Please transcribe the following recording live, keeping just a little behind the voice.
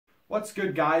What's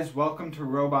good, guys? Welcome to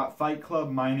Robot Fight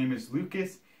Club. My name is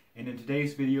Lucas, and in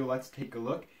today's video let's take a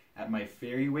look at my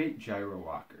Fairyweight gyro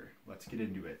walker. Let's get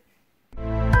into it.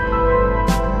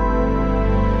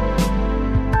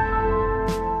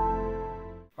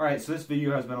 Alright, so this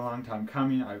video has been a long time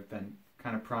coming. I've been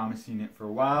kind of promising it for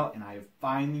a while, and I have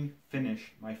finally finished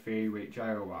my Fairyweight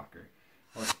gyro walker.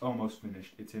 Well, it's almost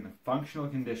finished. It's in a functional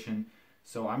condition,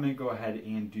 so I'm going to go ahead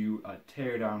and do a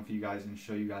teardown for you guys and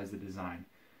show you guys the design.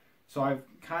 So I've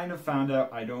kind of found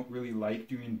out I don't really like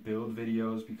doing build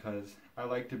videos because I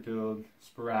like to build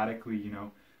sporadically, you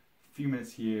know, a few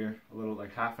minutes here, a little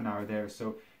like half an hour there.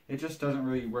 So it just doesn't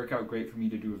really work out great for me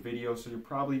to do a video. So you're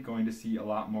probably going to see a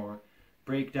lot more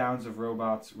breakdowns of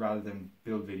robots rather than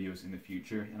build videos in the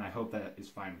future. And I hope that is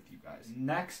fine with you guys.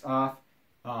 Next off,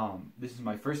 this is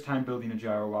my first time building a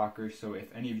gyro walker. So if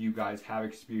any of you guys have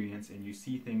experience and you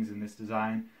see things in this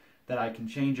design that I can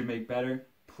change or make better,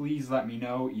 please let me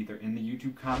know either in the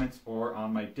YouTube comments or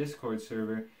on my Discord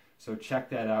server. So check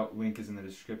that out. Link is in the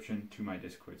description to my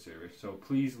Discord server. So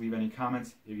please leave any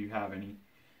comments if you have any.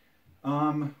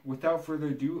 Without further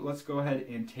ado, let's go ahead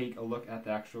and take a look at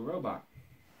the actual robot.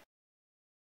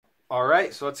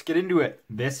 Alright, so let's get into it.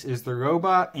 This is the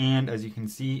robot, and as you can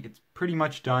see, it's pretty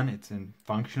much done. It's in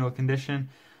functional condition.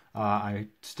 I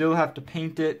still have to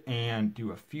paint it and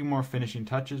do a few more finishing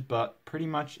touches, but pretty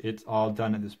much it's all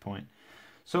done at this point.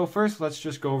 So first, let's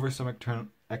just go over some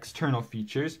external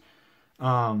features.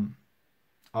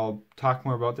 I'll talk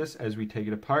more about this as we take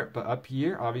it apart, but up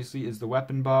here, obviously, is the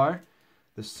weapon bar.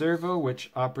 The servo,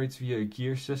 which operates via a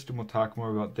gear system, we'll talk more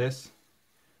about this,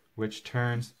 which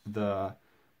turns the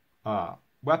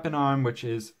weapon arm, which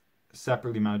is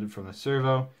separately mounted from the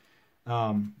servo.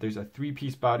 There's a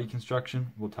three-piece body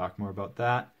construction. We'll talk more about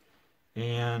that.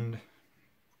 And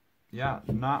yeah,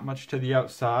 not much to the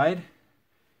outside.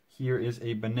 Here is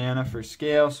a banana for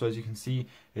scale, so as you can see,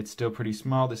 it's still pretty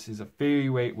small. This is a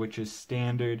Fairyweight, which is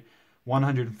standard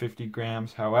 150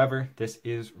 grams. However, this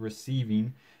is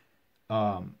receiving.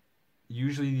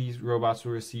 Usually these robots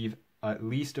will receive at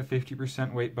least a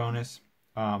 50% weight bonus,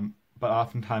 but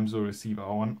oftentimes they'll receive a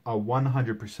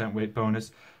 100% weight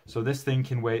bonus. So this thing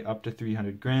can weigh up to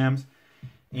 300 grams.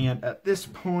 And at this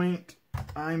point,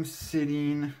 I'm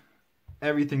sitting,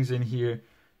 everything's in here.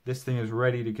 This thing is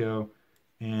ready to go.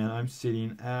 And I'm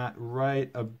sitting at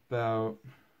right about,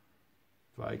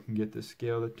 if I can get the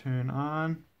scale to turn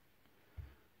on.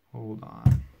 Hold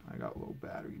on. I got low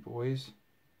battery, boys.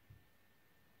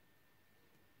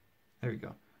 There we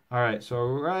go. Alright, so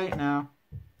right now,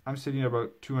 I'm sitting at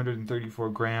about 234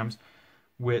 grams,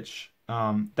 which,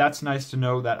 that's nice to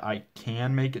know that I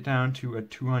can make it down to a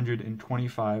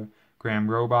 225 gram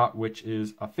robot, which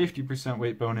is a 50%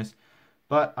 weight bonus.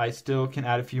 But I still can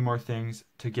add a few more things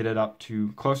to get it up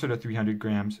to closer to 300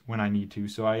 grams when I need to.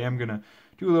 So I am going to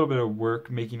do a little bit of work,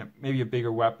 making it maybe a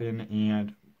bigger weapon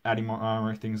and adding more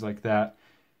armor, things like that.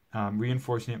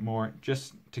 Reinforcing it more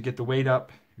just to get the weight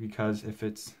up, because if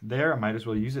it's there, I might as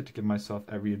well use it to give myself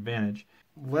every advantage.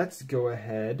 Let's go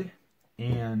ahead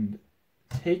and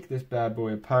take this bad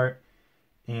boy apart,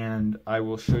 and I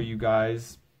will show you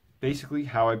guys basically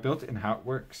how I built it and how it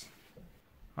works.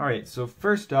 Alright, so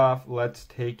first off, let's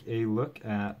take a look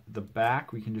at the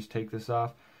back. We can just take this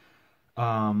off.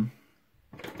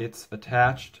 It's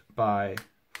attached by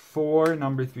four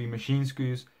number 6 machine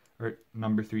screws,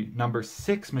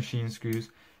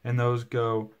 and those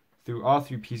go through all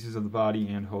three pieces of the body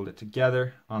and hold it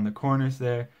together on the corners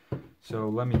there. So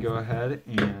let me go ahead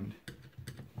and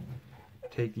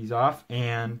take these off.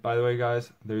 And by the way,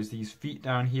 guys, there's these feet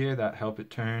down here that help it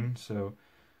turn, so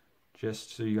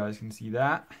just so you guys can see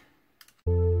that.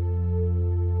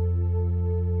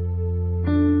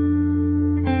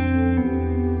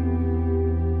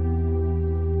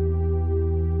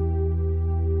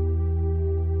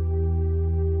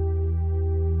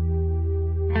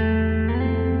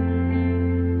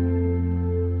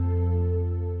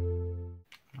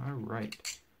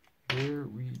 Alright, there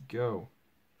we go.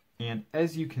 And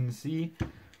as you can see,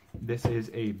 this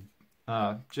is a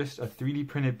just a 3D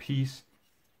printed piece.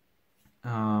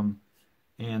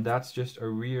 And that's just a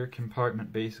rear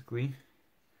compartment basically.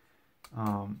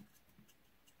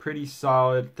 Pretty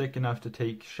solid, thick enough to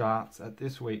take shots at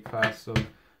this weight class, so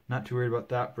not too worried about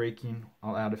that breaking.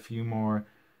 I'll add a few more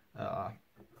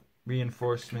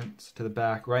reinforcements to the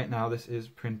back. Right now this is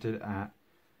printed at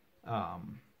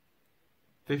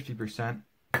 50%,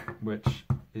 which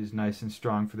is nice and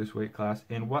strong for this weight class.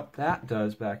 And what that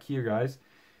does back here, guys,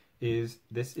 is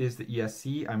this is the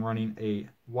ESC. I'm running a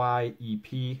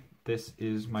YEP. This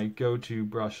is my go-to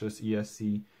brushless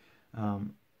ESC.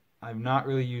 I've not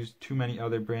really used too many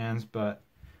other brands, but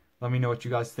Let me know what you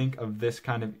guys think of this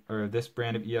kind of, or this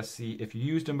brand of ESC if you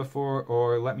used them before,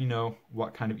 or let me know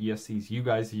what kind of ESCs you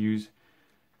guys use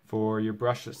for your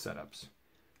brushless setups.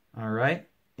 All right,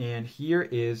 and here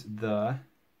is the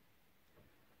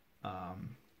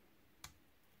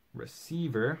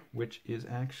receiver, which is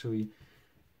actually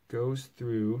goes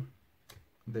through.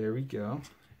 There we go,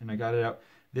 and I got it out.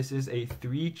 This is a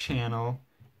 3-channel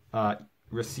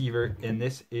receiver, and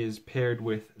this is paired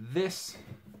with this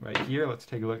right here. Let's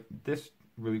take a look at this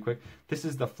really quick. This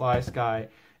is the FlySky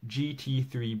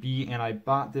GT3B, and I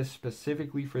bought this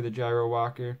specifically for the gyro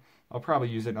walker. I'll probably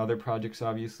use it in other projects,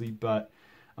 obviously, but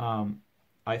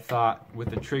I thought with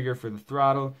the trigger for the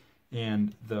throttle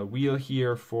and the wheel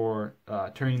here for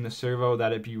turning the servo,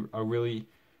 that it'd be a really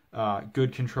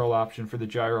good control option for the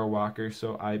gyro walker.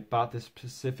 So I bought this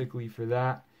specifically for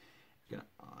that. I'm gonna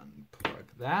unplug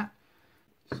that.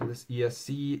 So this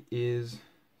ESC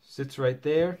sits right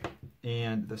there,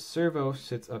 and the servo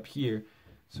sits up here.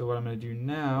 So what I'm going to do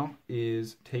now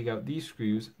is take out these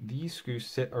screws. These screws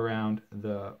sit around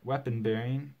the weapon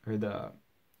bearing, or the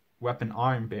weapon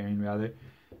arm bearing rather.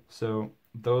 So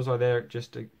those are there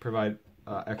just to provide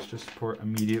extra support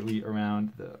immediately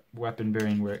around the weapon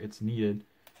bearing where it's needed.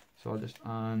 So I'll just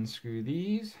unscrew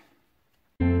these.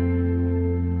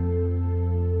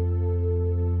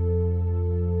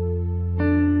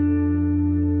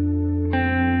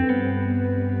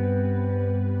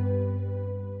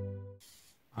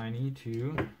 I need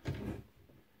to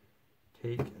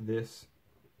take this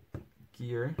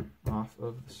gear off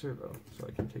of the servo so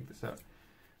I can take this out.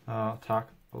 I'll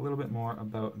talk a little bit more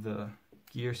about the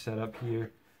gear setup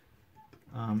here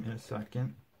in a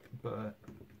second, but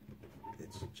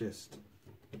it's just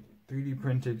 3D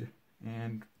printed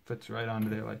and fits right onto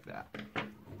there like that.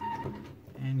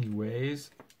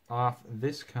 Anyways, off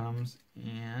this comes,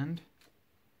 and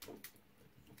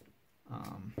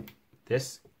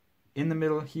this in the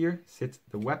middle here sits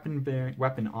the weapon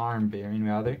arm bearing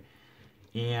rather,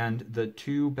 and the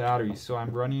 2 batteries. So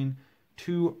I'm running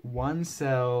 2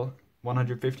 1-cell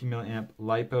 150 milliamp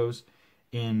lipos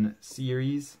in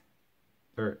series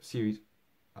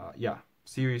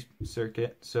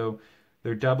circuit. So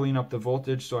they're doubling up the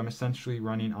voltage, so I'm essentially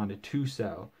running on a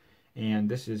 2-cell, and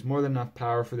this is more than enough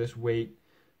power for this weight.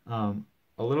 A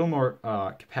little more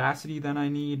capacity than I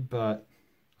need, but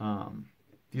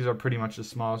these are pretty much the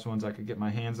smallest ones I could get my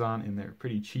hands on, and they're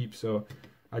pretty cheap, so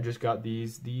I just got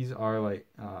these. These are like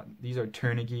these are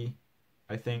Turnigi,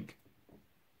 I think,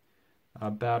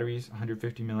 batteries,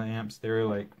 150 milliamps. They're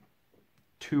like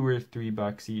 $2 or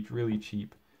 $3 each, really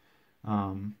cheap,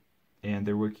 and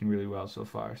they're working really well so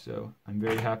far. So I'm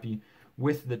very happy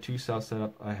with the 2-cell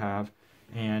setup I have.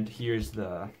 And here's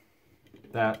that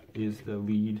is the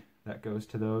lead that goes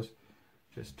to those.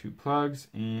 Just 2 plugs,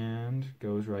 and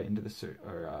goes right into the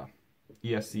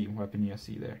ESC, weapon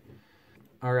ESC there.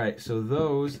 Alright, so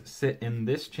those sit in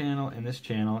this channel and this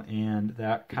channel, and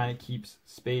that kind of keeps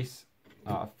space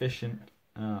efficient.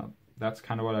 That's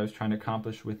kind of what I was trying to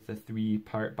accomplish with the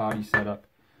 3-part body setup.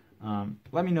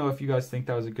 Let me know if you guys think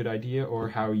that was a good idea, or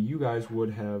how you guys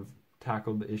would have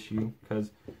tackled the issue,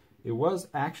 because it was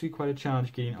actually quite a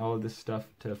challenge getting all of this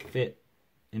stuff to fit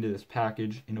into this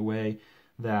package in a way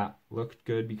that looked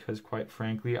good, because quite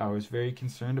frankly I was very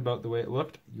concerned about the way it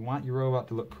looked. You want your robot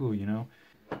to look cool, you know.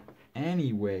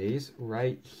 Anyways,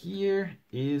 right here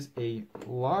is a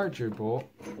larger bolt,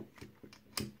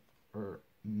 or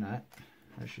nut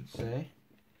I should say,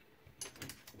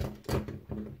 and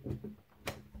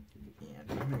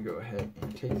I'm going to go ahead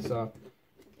and take this off.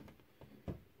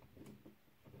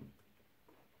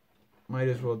 Might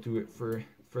as well do it for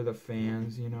the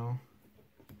fans, you know.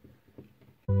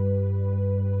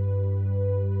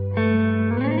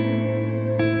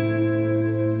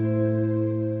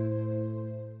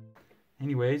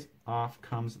 Anyways, off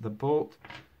comes the bolt.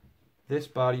 This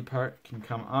body part can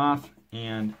come off,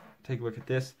 and take a look at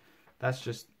this. That's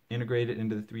just integrated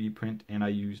into the 3D print, and I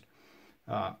used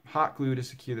hot glue to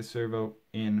secure the servo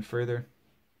in further.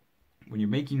 When you're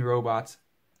making robots,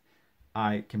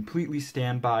 I completely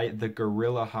stand by the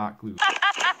Gorilla hot glue.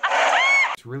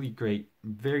 It's really great,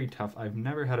 very tough. I've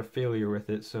never had a failure with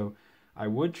it, so I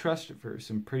would trust it for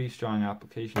some pretty strong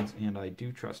applications, and I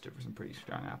do trust it for some pretty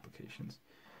strong applications.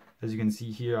 As you can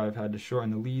see here, I've had to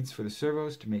shorten the leads for the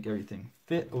servos to make everything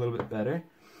fit a little bit better.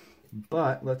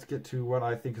 But let's get to what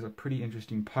I think is a pretty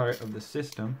interesting part of the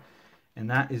system, and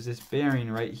that is this bearing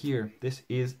right here. This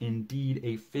is indeed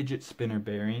a fidget spinner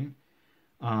bearing.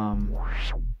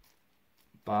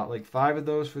 Bought like 5 of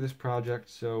those for this project,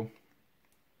 so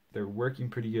they're working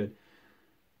pretty good.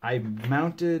 I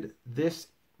mounted this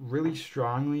really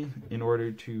strongly in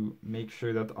order to make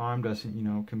sure that the arm doesn't, you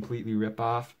know, completely rip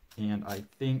off, and I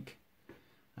think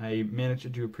I managed to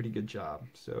do a pretty good job.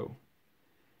 So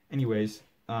anyways,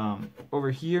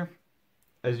 over here,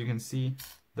 as you can see,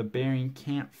 the bearing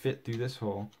can't fit through this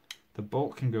hole. The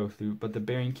bolt can go through, but the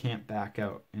bearing can't back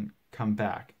out and come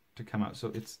back to come out.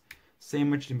 So it's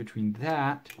sandwiched in between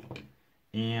that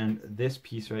and this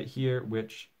piece right here,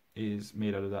 which is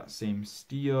made out of that same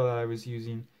steel that I was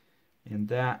using. And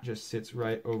that just sits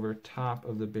right over top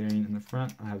of the bearing in the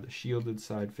front. I have the shielded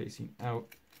side facing out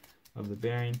of the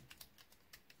bearing.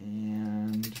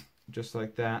 And just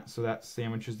like that. So that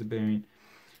sandwiches the bearing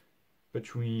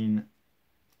between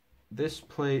this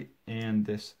plate and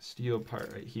this steel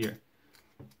part right here.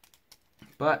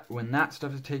 But when that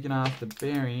stuff is taken off, the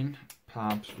bearing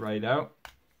pops right out.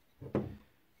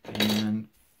 And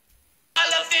I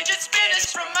love fidget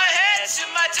spinners from my head to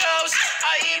my toes.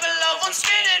 I even love one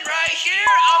spinning right here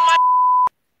on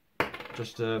my...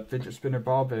 Just a fidget spinner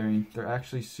ball bearing. They're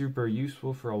actually super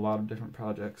useful for a lot of different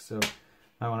projects, so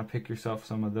I want to pick yourself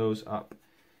some of those up.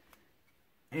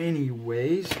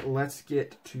 Anyways, let's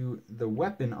get to the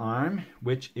weapon arm,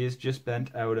 which is just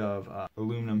bent out of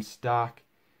aluminum stock,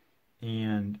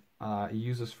 and I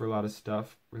use this for a lot of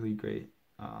stuff. Really great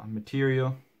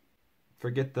material.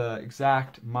 Forget the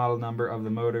exact model number of the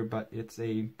motor, but it's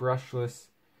a brushless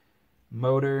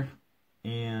motor,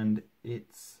 and it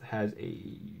has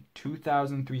a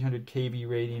 2,300 kV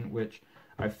rating, which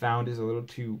I found is a little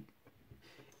too...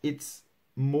 It's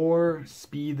more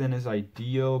speed than is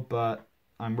ideal, but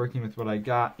I'm working with what I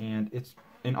got, and it's,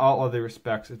 in all other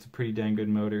respects, it's a pretty dang good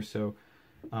motor, so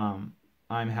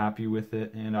I'm happy with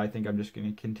it, and I think I'm just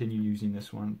going to continue using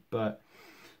this one. But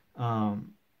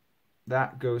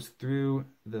that goes through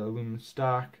the aluminum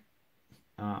stock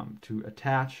to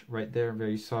attach right there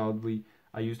very solidly.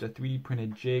 I used a 3D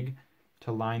printed jig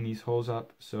to line these holes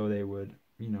up so they would,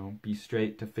 you know, be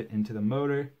straight to fit into the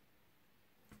motor.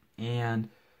 And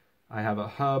I have a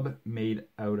hub made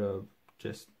out of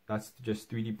that's just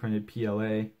 3D printed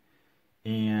PLA,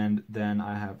 and then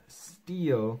I have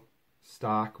steel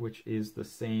stock, which is the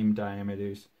same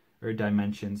diameters, or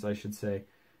dimensions I should say,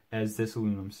 as this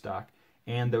aluminum stock.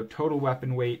 And the total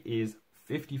weapon weight is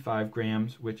 55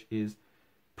 grams, which is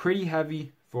pretty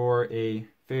heavy for a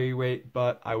Fairyweight,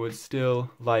 but I would still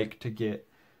like to get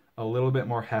a little bit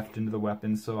more heft into the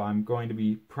weapon, so I'm going to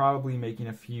be probably making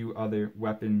a few other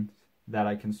weapons that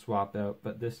I can swap out,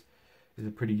 but this is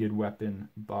a pretty good weapon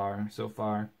bar so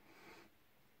far.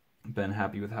 Been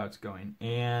happy with how it's going.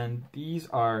 And these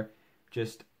are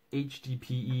just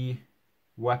HDPE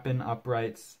weapon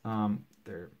uprights.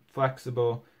 They're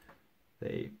flexible,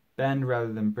 they bend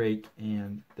rather than break,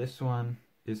 and this one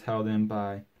is held in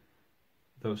by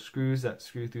those screws that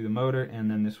screw through the motor, and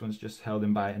then this one's just held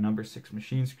in by a number 6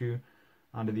 machine screw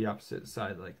onto the opposite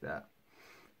side like that.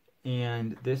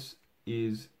 And this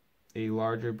is a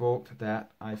larger bolt that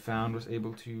I found was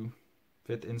able to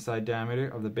fit the inside diameter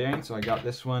of the bearing, so I got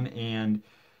this one, and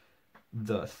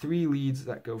the 3 leads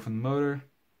that go from the motor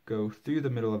go through the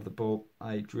middle of the bolt.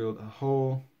 I drilled a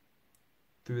hole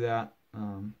through that,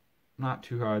 not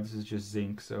too hard, this is just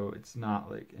zinc, so it's not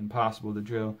like impossible to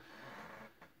drill.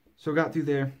 So got through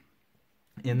there,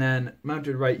 and then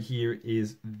mounted right here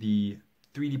is the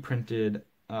 3D printed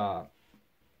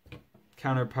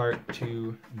counterpart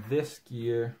to this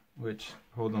gear, which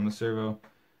holds on the servo,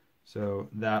 so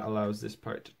that allows this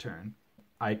part to turn.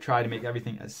 I try to make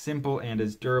everything as simple and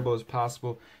as durable as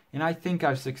possible, and I think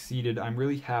I've succeeded. I'm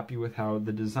really happy with how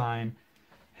the design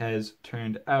has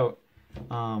turned out.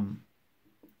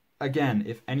 Again,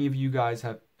 if any of you guys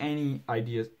have any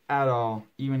ideas at all,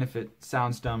 even if it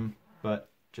sounds dumb, but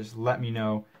just let me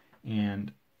know,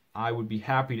 and I would be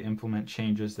happy to implement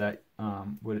changes that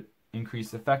would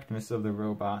increase the effectiveness of the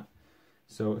robot.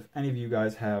 So if any of you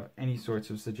guys have any sorts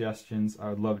of suggestions, I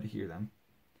would love to hear them.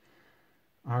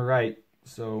 Alright,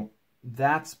 so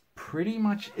that's pretty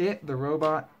much it. The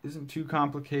robot isn't too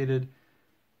complicated,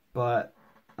 but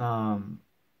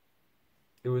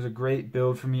it was a great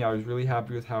build for me. I was really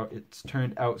happy with how it's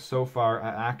turned out so far. I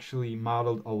actually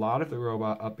modeled a lot of the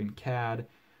robot up in CAD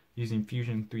using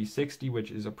Fusion 360,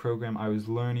 which is a program I was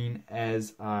learning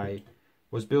as I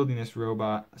was building this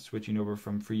robot, switching over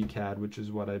from FreeCAD, which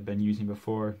is what I'd been using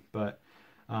before. But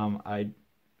I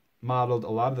modeled a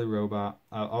lot of the robot.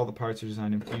 All the parts are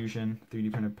designed in Fusion,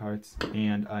 3D printed parts,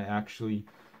 and I actually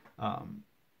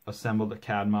assembled a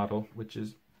CAD model, which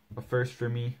is a first for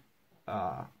me.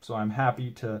 So I'm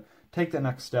happy to take the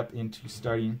next step into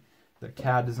starting the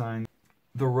CAD design.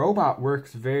 The robot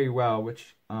works very well,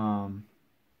 which I'm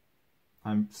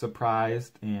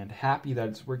surprised and happy that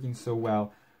it's working so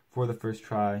well for the first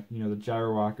try. You know, the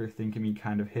gyro walker thing can be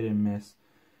kind of hit and miss.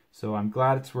 So I'm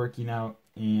glad it's working out,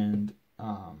 and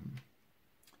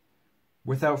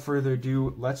without further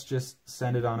ado, let's just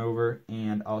send it on over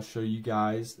and I'll show you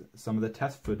guys some of the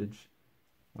test footage.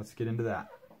 Let's get into that.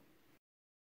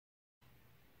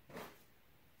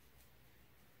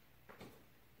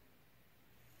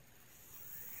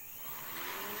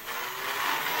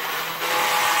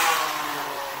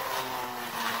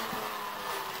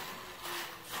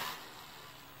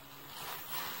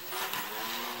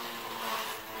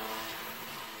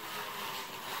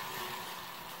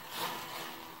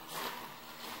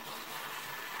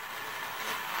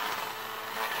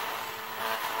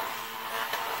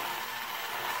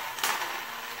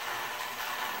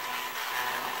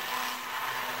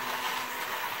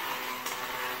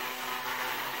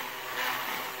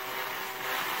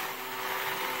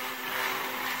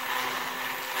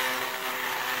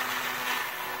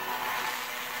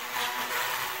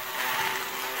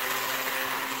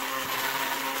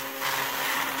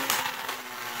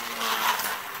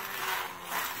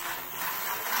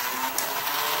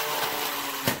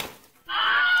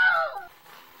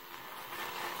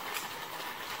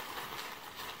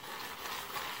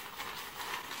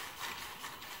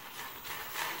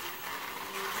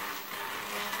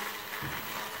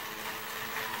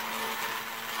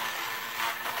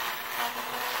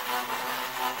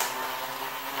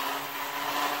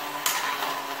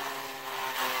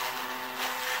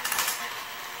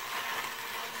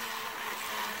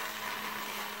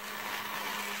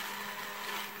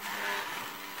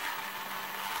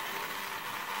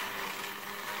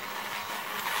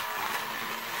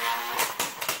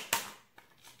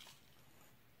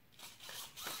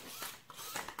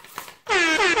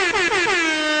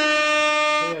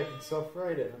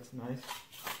 Self-right it, that's nice.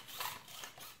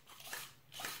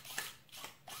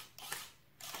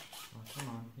 Oh, come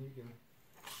on, here you go.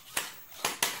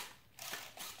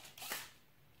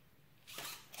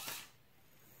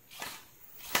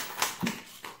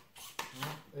 Oh,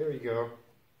 there we go.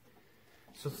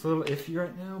 So it's a little iffy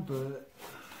right now, but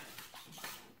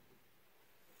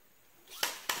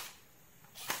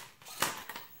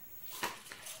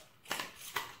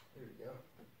there we go.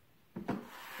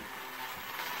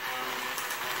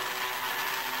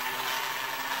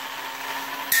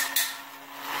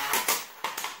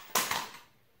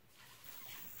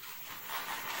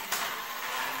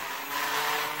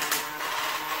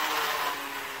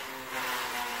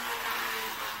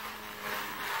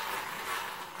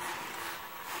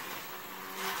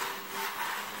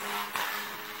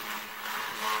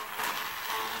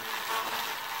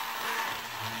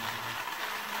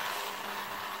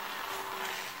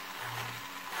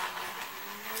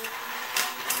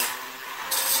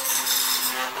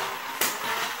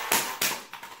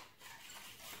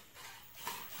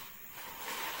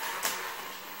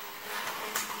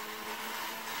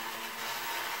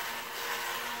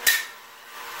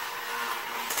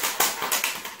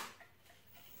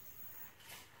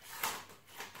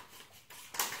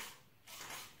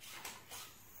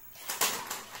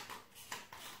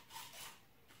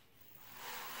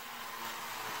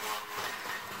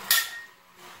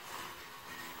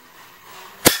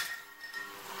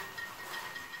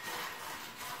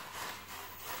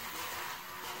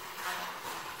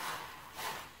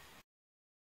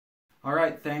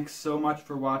 Alright, thanks so much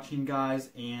for watching,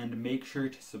 guys, and make sure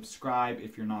to subscribe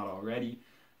if you're not already.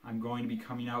 I'm going to be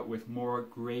coming out with more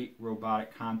great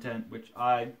robotic content, which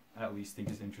I at least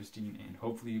think is interesting, and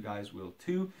hopefully you guys will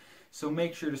too. So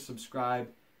make sure to subscribe.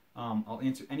 I'll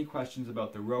answer any questions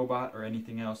about the robot or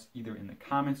anything else either in the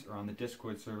comments or on the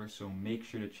Discord server, so make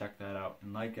sure to check that out.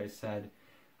 And like I said,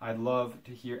 I'd love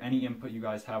to hear any input you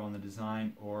guys have on the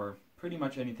design or pretty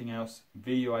much anything else,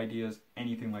 video ideas,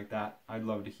 anything like that. I'd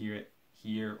love to hear it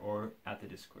here or at the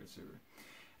Discord server.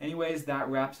 Anyways, that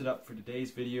wraps it up for today's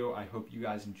video. I hope you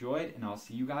guys enjoyed, and I'll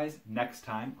see you guys next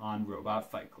time on Robot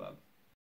Fight Club.